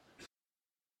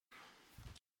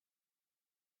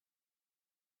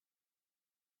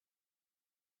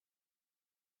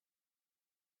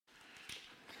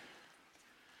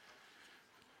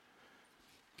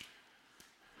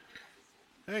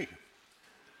Hey,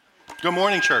 good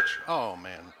morning, church. Oh,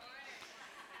 man,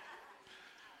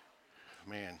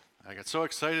 I got so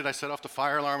excited I set off the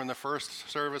fire alarm in the first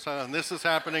service, and this is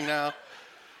happening now.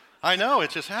 I know,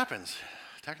 it just happens.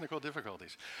 Technical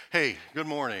difficulties. Hey, good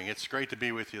morning. It's great to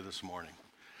be with you this morning.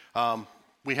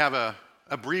 We have a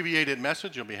abbreviated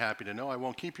message. You'll be happy to know. I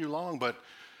won't keep you long, but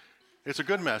it's a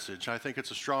good message. I think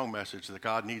it's a strong message that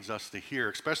God needs us to hear,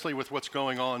 especially with what's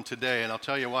going on today, and I'll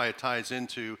tell you why it ties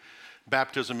into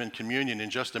baptism and communion in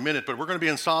just a minute. But we're going to be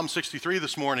in Psalm 63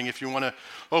 this morning. If you want to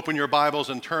open your Bibles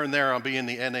and turn there, I'll be in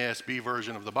the NASB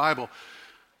version of the Bible.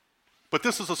 But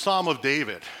this is a Psalm of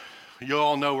David. You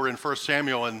all know we're in 1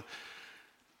 Samuel, and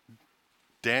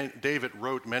David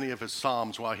wrote many of his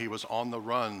Psalms while he was on the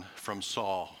run from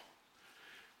Saul.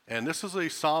 And this is a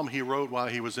psalm he wrote while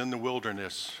he was in the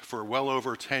wilderness. For well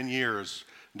over 10 years,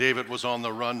 David was on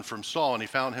the run from Saul, and he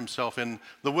found himself in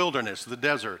the wilderness, the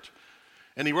desert.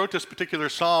 And he wrote this particular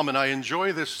psalm, and I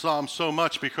enjoy this psalm so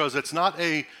much because it's not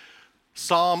a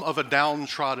psalm of a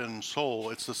downtrodden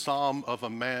soul. It's the psalm of a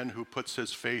man who puts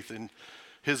his faith in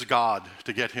his God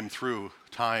to get him through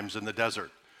times in the desert.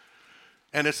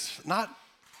 And it's not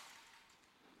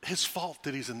his fault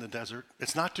that he's in the desert.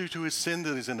 It's not due to his sin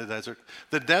that he's in the desert.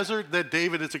 The desert that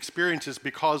David has experienced is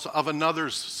because of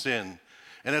another's sin.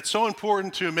 And it's so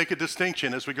important to make a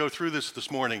distinction as we go through this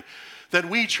morning that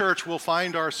we, church, will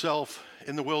find ourselves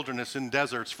in the wilderness, in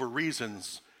deserts, for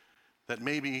reasons that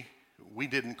maybe we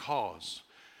didn't cause.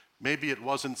 Maybe it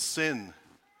wasn't sin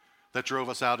that drove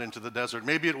us out into the desert.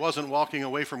 Maybe it wasn't walking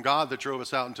away from God that drove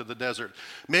us out into the desert.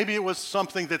 Maybe it was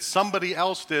something that somebody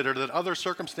else did or that other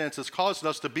circumstances caused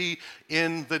us to be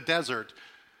in the desert.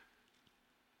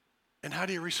 And how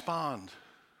do you respond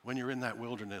when you're in that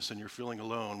wilderness and you're feeling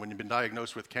alone, when you've been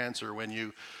diagnosed with cancer, when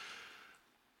you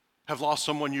have lost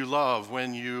someone you love,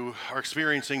 when you are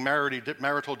experiencing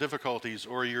marital difficulties,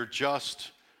 or you're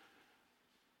just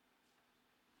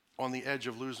on the edge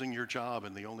of losing your job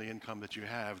and the only income that you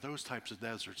have? Those types of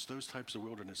deserts, those types of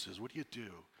wildernesses, what do you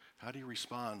do? How do you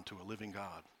respond to a living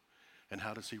God? And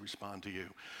how does he respond to you?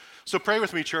 So pray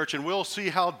with me, church, and we'll see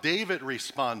how David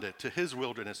responded to his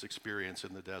wilderness experience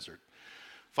in the desert.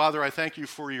 Father, I thank you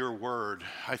for your word.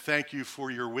 I thank you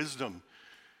for your wisdom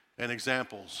and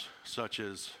examples such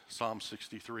as Psalm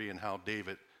 63 and how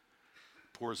David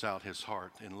pours out his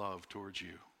heart in love towards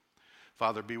you.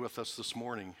 Father, be with us this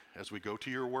morning as we go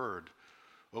to your word.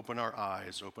 Open our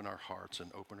eyes, open our hearts,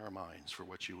 and open our minds for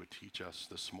what you would teach us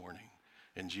this morning.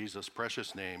 In Jesus'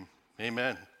 precious name,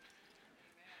 amen.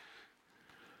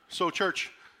 So,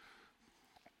 church,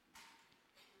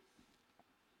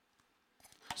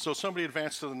 somebody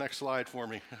advance to the next slide for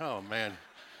me. Oh, man.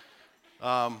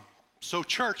 So,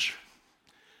 church,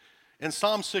 in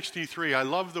Psalm 63, I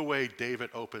love the way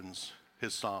David opens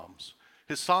his Psalms.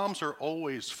 His Psalms are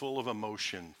always full of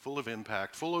emotion, full of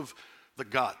impact, full of the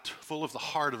gut, full of the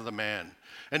heart of the man.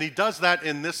 And he does that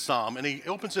in this Psalm, and he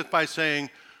opens it by saying,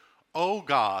 "Oh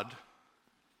God,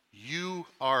 you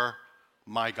are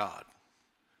my God."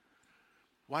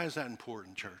 Why is that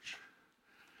important, church?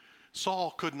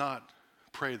 Saul could not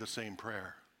pray the same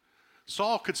prayer.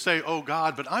 Saul could say, "Oh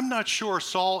God," but I'm not sure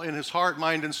Saul in his heart,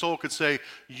 mind, and soul could say,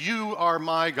 "You are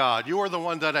my God. You are the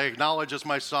one that I acknowledge as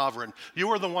my sovereign. You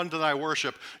are the one that I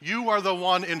worship. You are the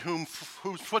one in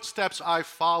whose footsteps I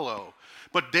follow."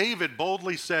 But David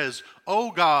boldly says,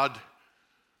 "Oh God,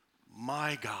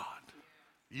 my God.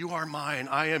 You are mine.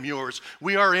 I am yours.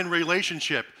 We are in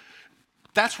relationship."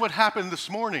 That's what happened this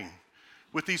morning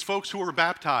with these folks who were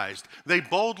baptized. They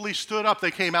boldly stood up.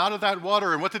 They came out of that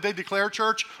water, and what did they declare,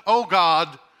 church? "Oh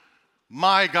God,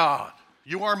 my God.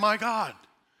 You are my God.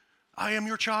 I am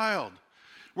your child."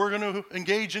 We're going to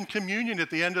engage in communion at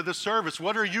the end of the service.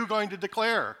 What are you going to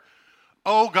declare?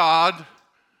 "Oh God,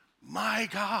 my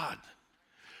God.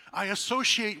 I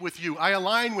associate with you. I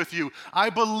align with you. I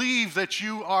believe that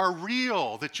you are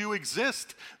real, that you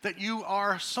exist, that you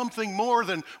are something more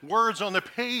than words on the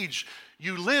page.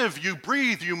 You live, you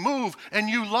breathe, you move, and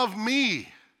you love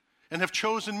me and have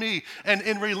chosen me. And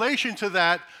in relation to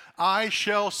that, I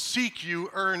shall seek you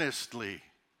earnestly."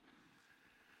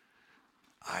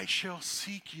 I shall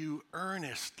seek you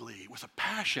earnestly, with a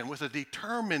passion, with a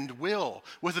determined will,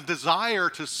 with a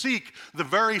desire to seek the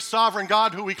very sovereign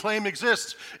God who we claim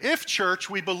exists. If,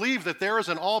 church, we believe that there is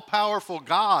an all-powerful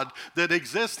God that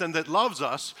exists and that loves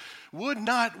us, would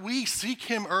not we seek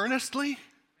him earnestly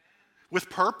with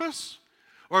purpose?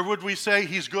 Or would we say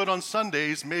he's good on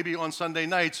Sundays, maybe on Sunday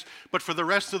nights, but for the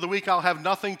rest of the week I'll have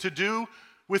nothing to do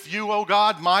with you, oh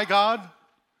God, my God?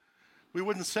 We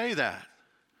wouldn't say that.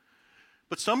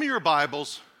 But some of your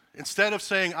Bibles, instead of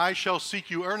saying, "I shall seek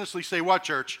you earnestly," say what,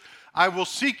 church? "I will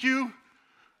seek you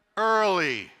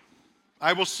early.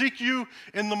 I will seek you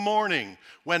in the morning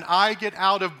when I get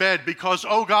out of bed because,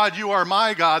 oh God, you are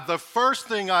my God. The first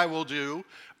thing I will do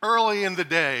early in the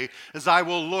day is I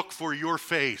will look for your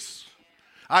face.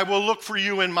 I will look for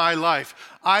you in my life.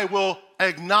 I will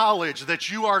acknowledge that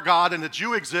you are God and that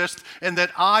you exist and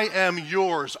that I am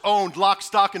yours, owned lock,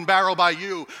 stock, and barrel by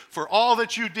you. For all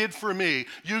that you did for me,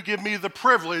 you give me the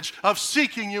privilege of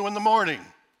seeking you in the morning.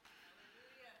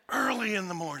 Early in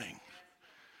the morning.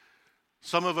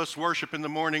 Some of us worship in the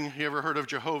morning. You ever heard of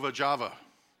Jehovah Java?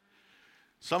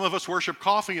 Some of us worship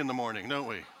coffee in the morning, don't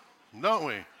we? Don't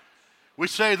we? We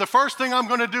say, the first thing I'm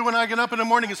going to do when I get up in the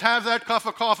morning is have that cup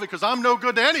of coffee because I'm no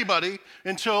good to anybody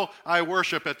until I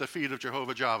worship at the feet of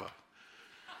Jehovah Java.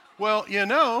 Well, you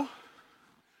know,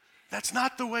 that's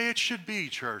not the way it should be,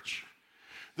 church.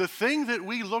 The thing that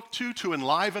we look to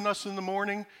enliven us in the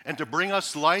morning and to bring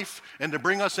us life and to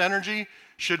bring us energy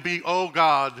should be, oh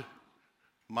God,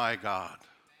 my God.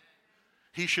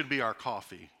 He should be our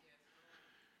coffee.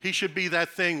 He should be that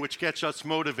thing which gets us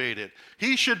motivated.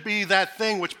 He should be that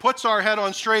thing which puts our head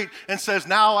on straight and says,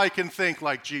 now I can think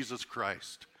like Jesus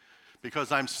Christ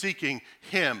because I'm seeking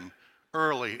him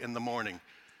early in the morning.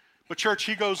 But church,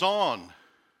 he goes on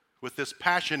with this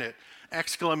passionate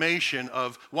exclamation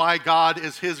of why God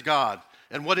is his God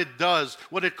and what it does,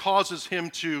 what it causes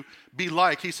him to be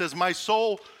like. He says, my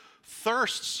soul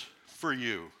thirsts for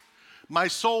you. My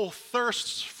soul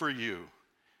thirsts for you.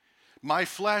 My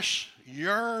flesh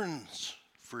yearns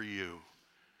for you.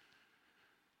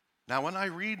 Now, when I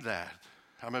read that,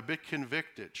 I'm a bit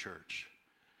convicted, church.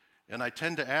 And I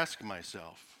tend to ask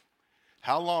myself,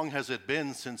 how long has it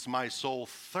been since my soul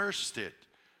thirsted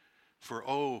for,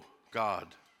 oh God,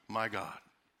 my God,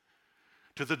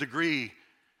 to the degree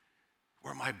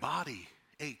where my body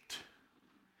ached?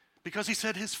 Because he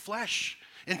said his flesh,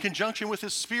 in conjunction with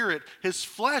his spirit, his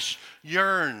flesh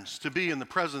yearns to be in the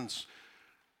presence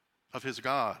of his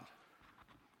God.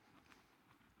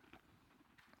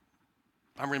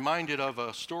 I'm reminded of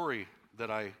a story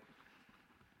that I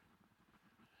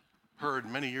heard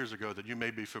many years ago that you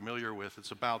may be familiar with.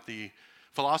 It's about the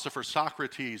philosopher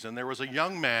Socrates, and there was a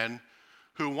young man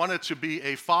who wanted to be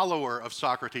a follower of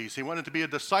Socrates. He wanted to be a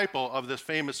disciple of this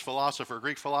famous philosopher,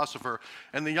 Greek philosopher,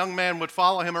 and the young man would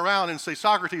follow him around and say,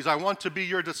 Socrates, I want to be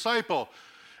your disciple.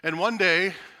 And one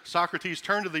day, Socrates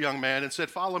turned to the young man and said,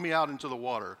 follow me out into the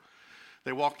water.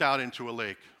 They walked out into a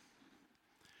lake.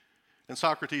 And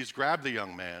Socrates grabbed the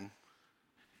young man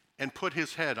and put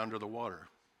his head under the water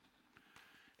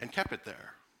and kept it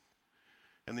there.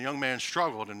 And the young man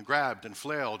struggled and grabbed and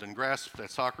flailed and grasped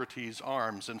at Socrates'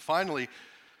 arms. And finally,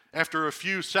 after a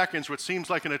few seconds, which seems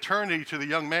like an eternity to the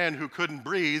young man who couldn't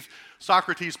breathe,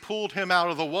 Socrates pulled him out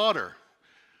of the water.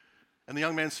 And the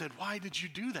young man said, why did you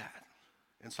do that?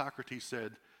 And Socrates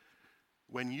said,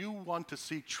 when you want to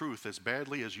seek truth as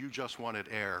badly as you just wanted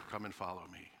air, come and follow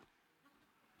me.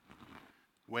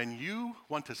 When you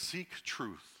want to seek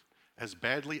truth as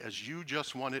badly as you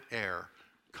just wanted air,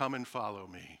 come and follow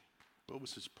me. What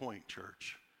was his point,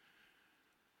 church?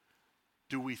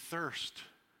 Do we thirst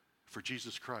for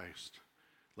Jesus Christ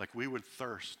like we would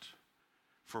thirst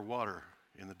for water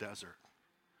in the desert?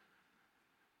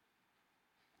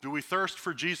 Do we thirst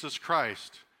for Jesus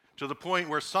Christ to the point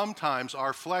where sometimes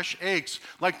our flesh aches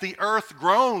like the earth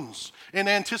groans in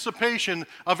anticipation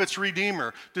of its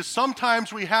Redeemer? Do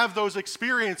sometimes we have those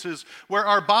experiences where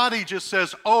our body just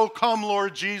says, oh, come,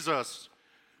 Lord Jesus.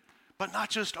 But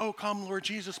not just, oh, come, Lord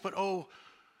Jesus, but, oh,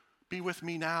 be with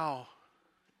me now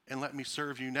and let me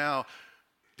serve you now.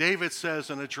 David says,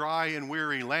 in a dry and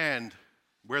weary land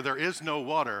where there is no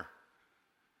water,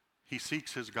 he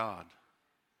seeks his God.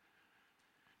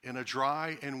 In a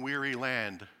dry and weary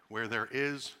land where there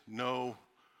is no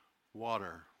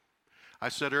water. I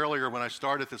said earlier when I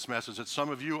started this message that some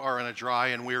of you are in a dry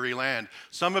and weary land.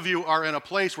 Some of you are in a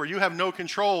place where you have no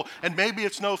control, and maybe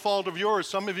it's no fault of yours.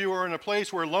 Some of you are in a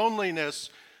place where loneliness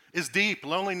is deep,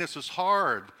 loneliness is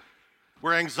hard,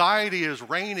 where anxiety is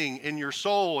reigning in your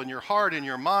soul, in your heart, in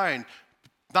your mind,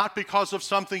 not because of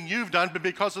something you've done, but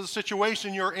because of the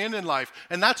situation you're in life.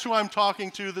 And that's who I'm talking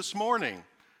to this morning.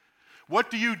 What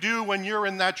do you do when you're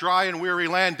in that dry and weary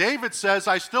land? David says,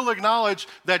 I still acknowledge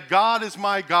that God is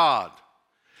my God,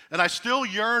 and I still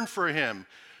yearn for him.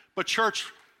 But church,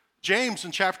 James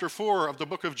in chapter 4 of the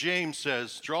book of James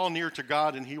says, draw near to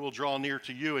God and he will draw near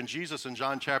to you. And Jesus in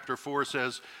John chapter 4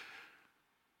 says,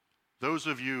 those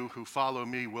of you who follow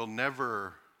me will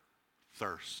never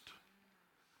thirst.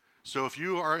 So if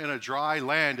you are in a dry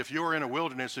land, if you are in a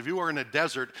wilderness, if you are in a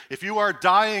desert, if you are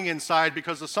dying inside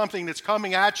because of something that's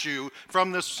coming at you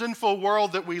from the sinful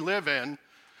world that we live in,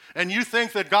 and you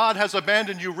think that God has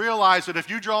abandoned you, realize that if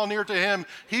you draw near to him,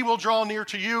 he will draw near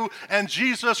to you, and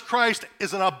Jesus Christ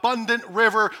is an abundant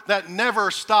river that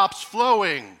never stops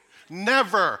flowing.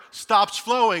 Never stops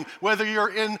flowing. Whether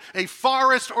you're in a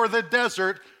forest or the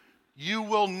desert, you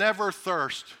will never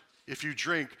thirst if you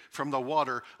drink from the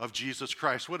water of Jesus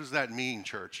Christ. What does that mean,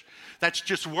 church? That's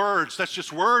just words. That's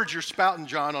just words you're spouting,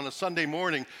 John, on a Sunday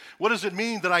morning. What does it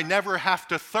mean that I never have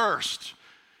to thirst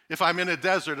if I'm in a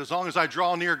desert, as long as I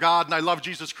draw near God and I love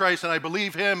Jesus Christ and I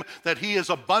believe him that he is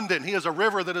abundant? He is a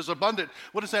river that is abundant.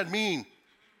 What does that mean?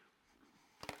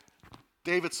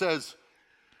 David says,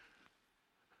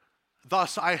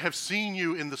 thus I have seen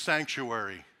you in the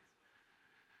sanctuary.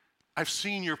 I've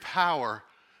seen your power.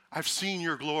 I've seen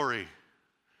your glory.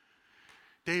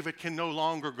 David can no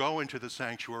longer go into the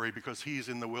sanctuary because he's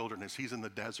in the wilderness. He's in the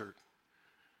desert.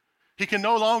 He can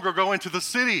no longer go into the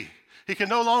city. He can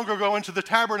no longer go into the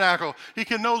tabernacle. He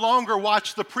can no longer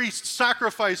watch the priests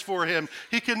sacrifice for him.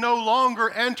 He can no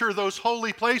longer enter those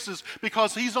holy places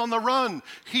because he's on the run.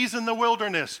 He's in the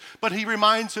wilderness. But he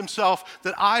reminds himself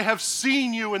that I have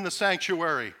seen you in the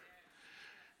sanctuary.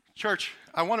 Church,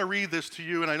 I want to read this to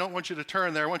you, and I don't want you to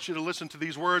turn there. I want you to listen to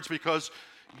these words because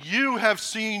you have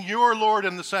seen your Lord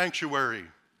in the sanctuary.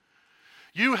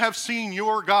 You have seen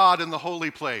your God in the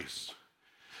holy place.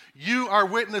 You are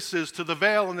witnesses to the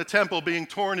veil in the temple being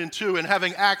torn in two and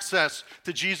having access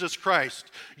to Jesus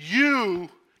Christ. You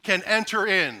can enter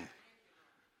in.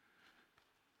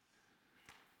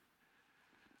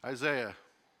 Isaiah,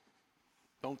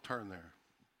 don't turn there.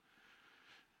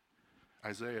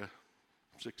 Isaiah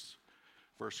 6,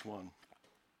 verse 1.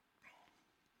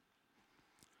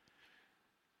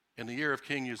 In the year of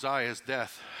King Uzziah's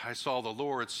death, I saw the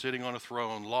Lord sitting on a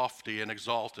throne, lofty and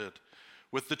exalted,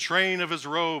 with the train of his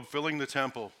robe filling the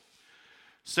temple.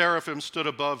 Seraphim stood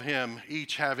above him,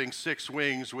 each having 6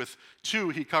 wings. With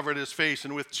 2 he covered his face,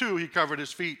 and with 2 he covered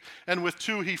his feet, and with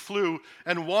 2 he flew.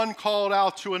 And one called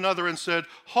out to another and said,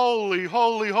 Holy,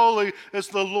 holy, holy is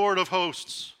the Lord of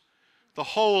hosts. The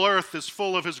whole earth is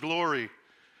full of his glory.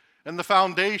 And the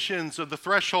foundations of the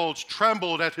thresholds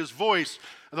trembled at his voice,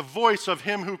 the voice of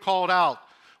him who called out,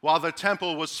 while the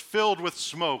temple was filled with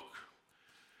smoke.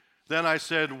 Then I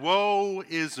said, Woe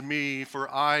is me, for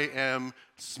I am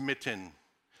smitten.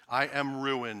 I am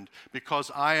ruined,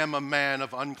 because I am a man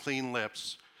of unclean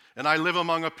lips, and I live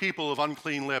among a people of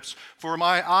unclean lips. For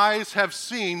my eyes have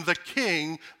seen the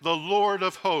King, the Lord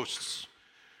of hosts.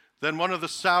 Then one of the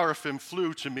seraphim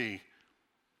flew to me.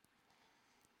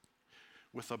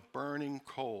 With a burning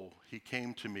coal, he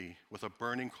came to me with a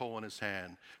burning coal in his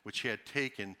hand, which he had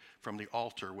taken from the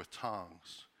altar with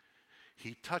tongs.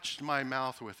 He touched my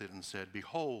mouth with it and said,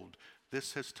 Behold,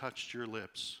 this has touched your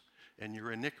lips, and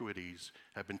your iniquities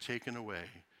have been taken away,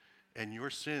 and your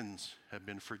sins have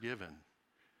been forgiven.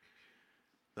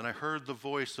 Then I heard the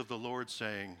voice of the Lord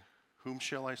saying, Whom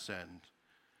shall I send,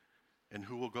 and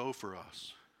who will go for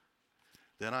us?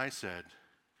 Then I said,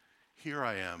 Here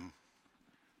I am,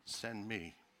 send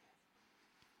me.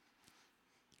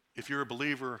 If you're a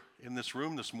believer in this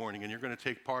room this morning and you're going to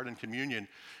take part in communion,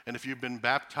 and if you've been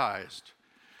baptized,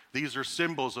 these are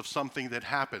symbols of something that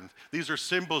happened. These are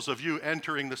symbols of you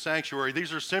entering the sanctuary.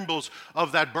 These are symbols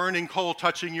of that burning coal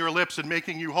touching your lips and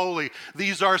making you holy.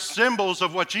 These are symbols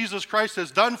of what Jesus Christ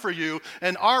has done for you,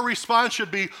 and our response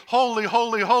should be, Holy,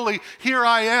 holy, holy, here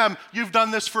I am. You've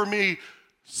done this for me.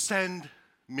 Send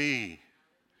me.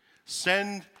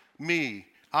 Send me.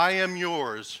 I am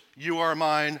yours. You are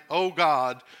mine. Oh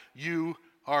God, you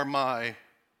are my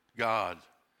God.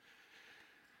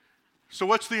 So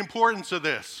what's the importance of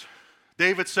this?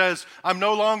 David says, I'm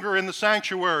no longer in the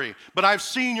sanctuary, but I've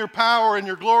seen your power and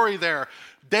your glory there.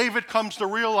 David comes to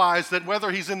realize that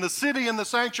whether he's in the city in the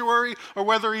sanctuary or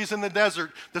whether he's in the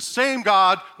desert, the same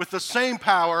God with the same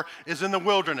power is in the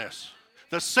wilderness.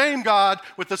 The same God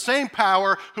with the same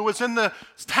power who was in the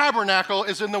tabernacle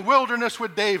is in the wilderness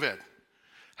with David.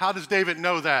 How does David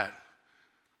know that?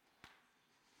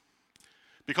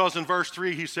 Because in verse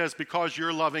 3 he says, Because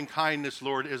your loving kindness,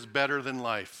 Lord, is better than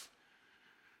life.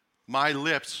 My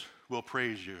lips will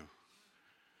praise you.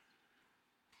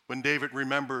 When David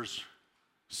remembers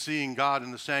seeing God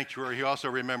in the sanctuary, he also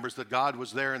remembers that God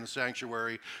was there in the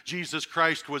sanctuary. Jesus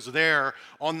Christ was there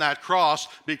on that cross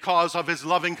because of his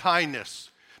loving kindness,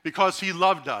 because he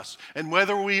loved us. And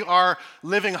whether we are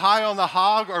living high on the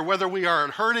hog or whether we are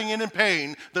hurting and in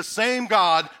pain, the same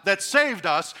God that saved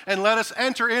us and let us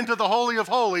enter into the Holy of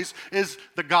Holies is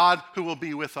the God who will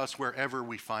be with us wherever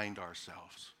we find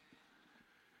ourselves.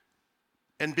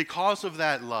 And because of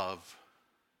that love,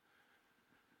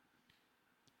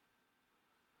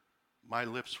 my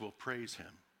lips will praise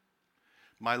him.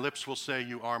 My lips will say,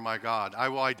 you are my God. I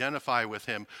will identify with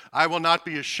him. I will not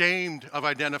be ashamed of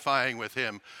identifying with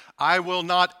him. I will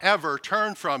not ever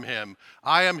turn from him.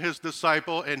 I am his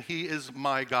disciple, and he is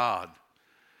my God.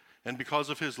 And because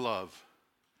of his love,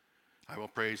 I will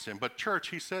praise him. But church,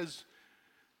 he says,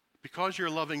 because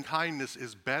your loving kindness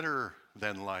is better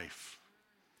than life.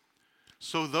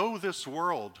 So though this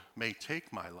world may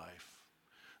take my life,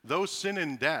 though sin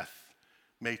and death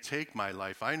may take my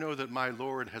life, I know that my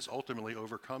Lord has ultimately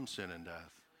overcome sin and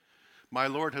death. My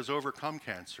Lord has overcome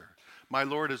cancer. My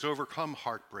Lord has overcome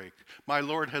heartbreak. My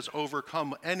Lord has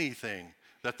overcome anything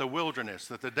that the wilderness,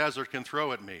 that the desert can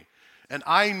throw at me. And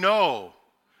I know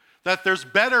that there's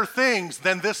better things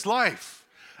than this life.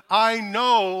 I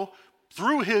know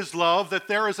through his love that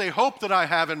there is a hope that I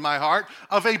have in my heart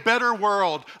of a better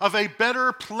world, of a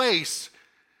better place,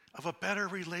 of a better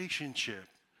relationship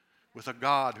with a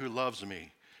God who loves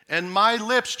me. And my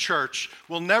lips, church,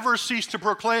 will never cease to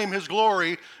proclaim his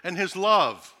glory and his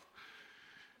love.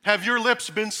 Have your lips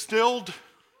been stilled?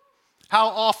 How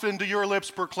often do your lips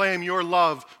proclaim your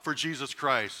love for Jesus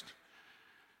Christ?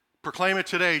 Proclaim it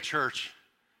today, church.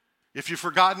 If you've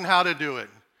forgotten how to do it,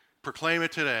 proclaim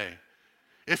it today.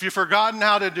 If you've forgotten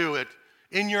how to do it,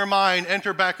 in your mind,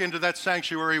 enter back into that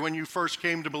sanctuary when you first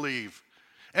came to believe.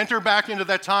 Enter back into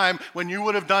that time when you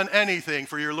would have done anything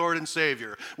for your Lord and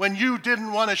Savior, when you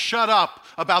didn't want to shut up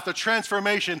about the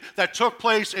transformation that took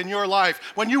place in your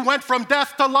life, when you went from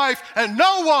death to life and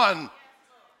no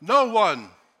one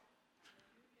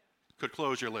could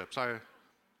close your lips.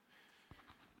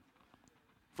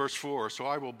 Verse 4, so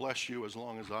I will bless you as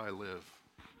long as I live.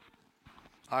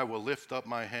 I will lift up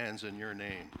my hands in your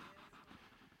name.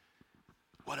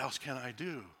 What else can I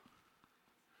do?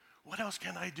 What else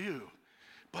can I do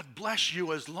but bless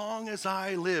you as long as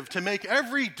I live, to make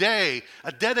every day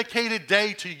a dedicated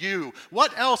day to you?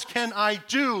 What else can I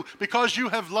do because you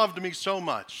have loved me so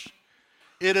much?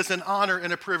 It is an honor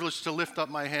and a privilege to lift up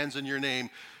my hands in your name.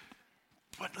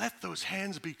 But let those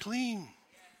hands be clean.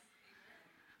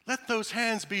 Let those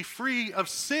hands be free of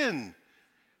sin.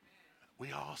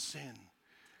 We all sin,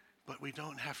 but we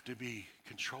don't have to be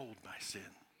controlled by sin.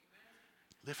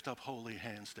 Lift up holy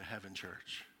hands to heaven,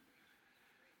 church,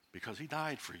 because he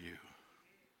died for you.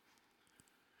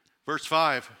 Verse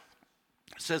 5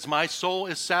 says, my soul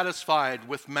is satisfied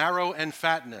with marrow and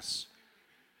fatness,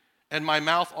 and my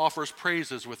mouth offers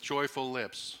praises with joyful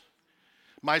lips.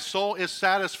 My soul is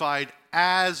satisfied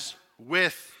as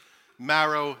with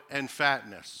marrow and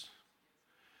fatness.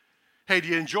 Hey, do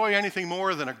you enjoy anything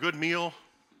more than a good meal?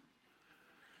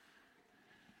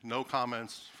 No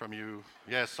comments from you.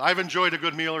 Yes, I've enjoyed a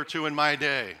good meal or two in my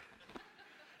day.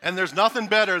 And there's nothing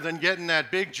better than getting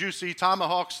that big, juicy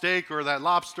tomahawk steak or that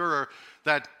lobster or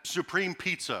that supreme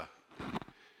pizza.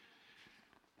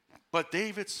 But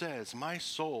David says, my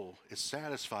soul is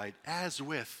satisfied as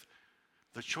with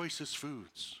the choicest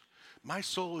foods. My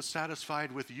soul is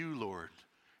satisfied with you, Lord,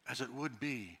 as it would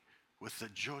be with the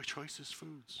choicest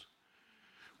foods.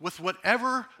 With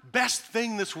whatever best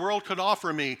thing this world could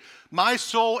offer me, my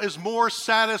soul is more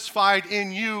satisfied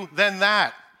in you than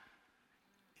that.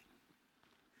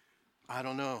 I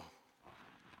don't know.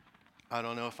 I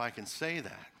don't know if I can say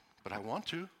that, but I want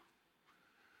to.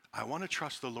 I want to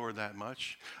trust the Lord that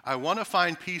much. I want to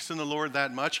find peace in the Lord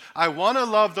that much. I want to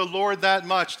love the Lord that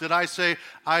much that I say,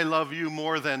 I love you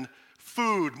more than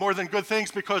food, more than good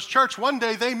things, because, church, one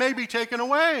day they may be taken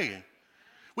away.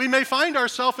 We may find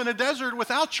ourselves in a desert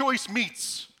without choice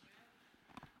meats,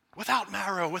 without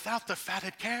marrow, without the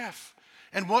fatted calf.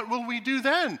 And what will we do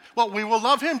then? Well, we will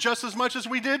love him just as much as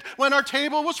we did when our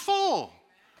table was full,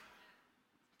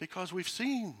 because we've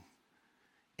seen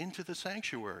into the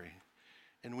sanctuary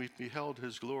and we've beheld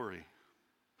his glory.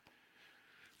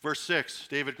 Verse 6,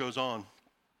 David goes on.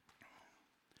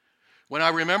 When I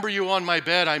remember you on my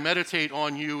bed, I meditate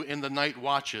on you in the night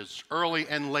watches. Early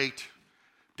and late,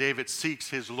 David seeks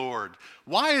his Lord.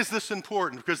 Why is this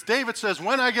important? Because David says,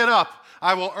 when I get up,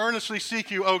 I will earnestly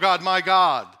seek you, O God, my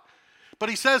God. But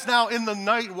he says now in the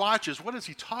night watches. What is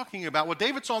he talking about? Well,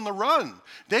 David's on the run.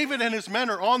 David and his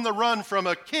men are on the run from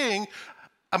a king,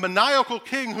 a maniacal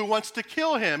king who wants to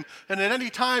kill him, and at any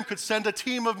time could send a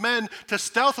team of men to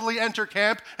stealthily enter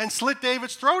camp and slit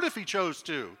David's throat if he chose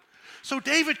to. So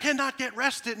David cannot get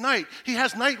rest at night. He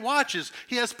has night watches.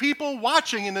 He has people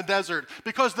watching in the desert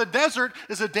because the desert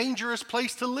is a dangerous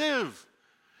place to live.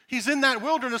 He's in that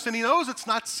wilderness and he knows it's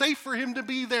not safe for him to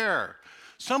be there.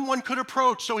 Someone could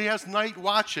approach, so he has night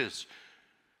watches.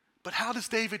 But how does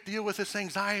David deal with this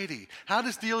anxiety? How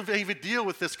does David deal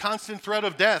with this constant threat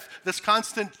of death, this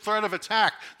constant threat of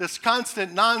attack, this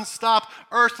constant nonstop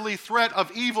earthly threat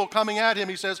of evil coming at him?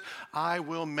 He says, I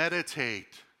will meditate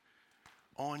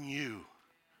on you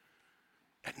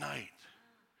at night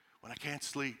when I can't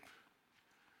sleep,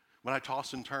 when I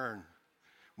toss and turn,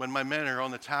 when my men are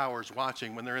on the towers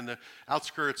watching, when they're in the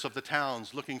outskirts of the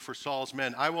towns looking for Saul's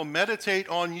men. I will meditate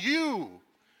on you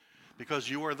because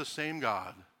you are the same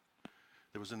God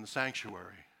that was in the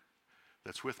sanctuary,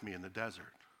 that's with me in the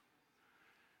desert.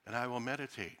 And I will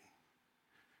meditate.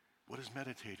 What is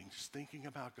meditating? Just thinking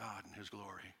about God and his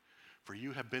glory. For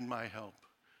you have been my help.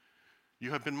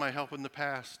 You have been my help in the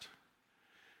past.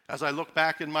 As I look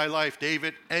back in my life,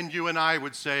 David and you and I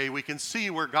would say, we can see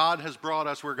where God has brought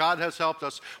us, where God has helped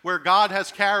us, where God has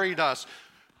carried us,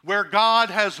 where God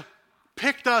has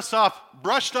picked us up,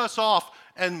 brushed us off,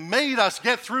 and made us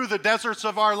get through the deserts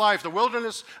of our life, the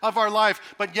wilderness of our life.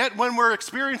 But yet when we're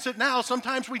experiencing it now,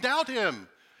 sometimes we doubt him.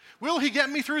 Will he get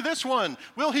me through this one?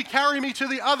 Will he carry me to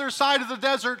the other side of the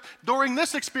desert during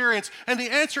this experience? And the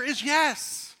answer is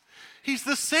yes. He's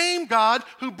the same God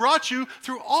who brought you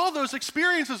through all those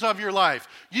experiences of your life.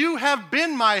 You have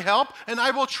been my help, and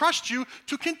I will trust you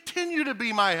to continue to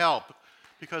be my help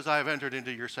because I have entered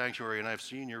into your sanctuary and I've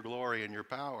seen your glory and your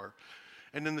power.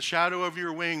 And in the shadow of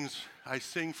your wings, I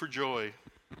sing for joy.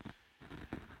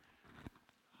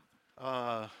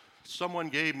 Someone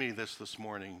gave me this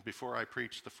morning before I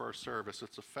preached the first service.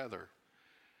 It's a feather.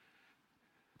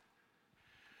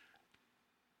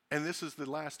 And this is the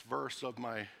last verse of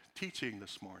my teaching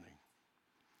this morning.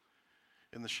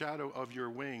 In the shadow of your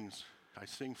wings, I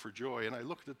sing for joy. And I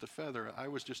looked at the feather. I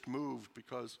was just moved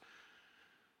because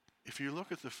if you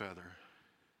look at the feather,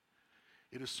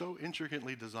 it is so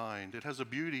intricately designed. It has a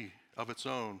beauty of its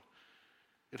own.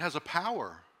 It has a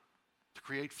power to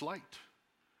create flight.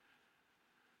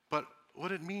 But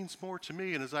what it means more to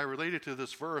me, and as I relate it to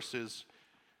this verse, is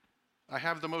I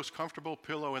have the most comfortable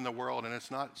pillow in the world, and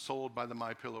it's not sold by the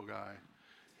MyPillow guy.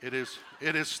 It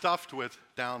is stuffed with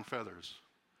down feathers.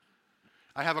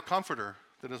 I have a comforter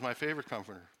that is my favorite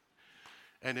comforter,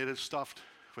 and it is stuffed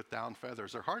with down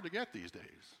feathers. They're hard to get these days.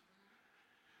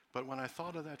 But when I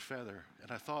thought of that feather,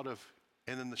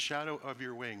 and in the shadow of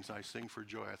your wings, I sing for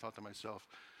joy, I thought to myself,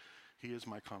 he is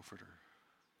my comforter.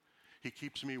 He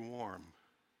keeps me warm.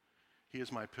 He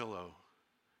is my pillow.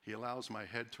 He allows my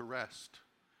head to rest.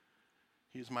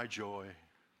 He is my joy.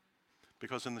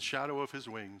 Because in the shadow of his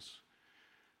wings,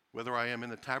 whether I am in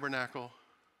the tabernacle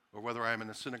or whether I am in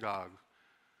the synagogue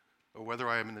or whether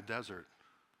I am in the desert,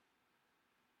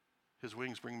 his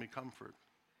wings bring me comfort.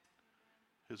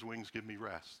 His wings give me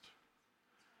rest.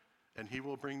 And he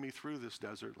will bring me through this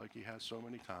desert like he has so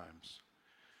many times.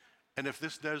 And if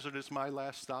this desert is my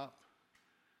last stop,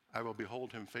 I will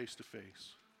behold him face to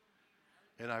face.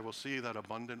 And I will see that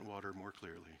abundant water more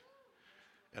clearly.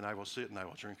 And I will sit and I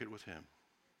will drink it with him.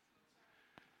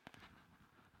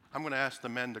 I'm going to ask the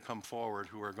men to come forward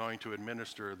who are going to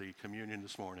administer the communion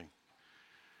this morning.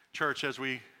 Church, as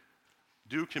we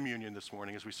do communion this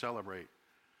morning, as we celebrate,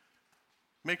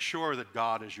 make sure that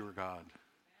God is your God.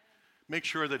 Make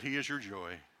sure that he is your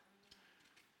joy.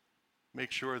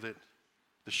 Make sure that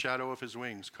the shadow of his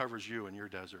wings covers you in your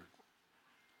desert.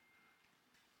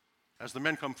 As the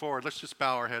men come forward, let's just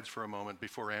bow our heads for a moment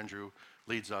before Andrew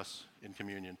leads us in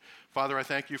communion. Father, I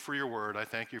thank you for your word. I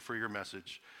thank you for your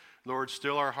message. Lord,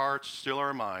 still our hearts, still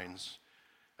our minds.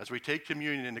 As we take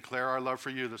communion and declare our love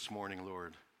for you this morning,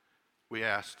 Lord, we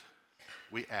ask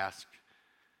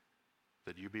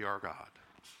that you be our God,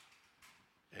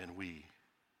 and we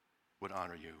would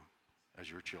honor you as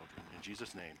your children. In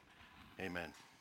Jesus' name, amen.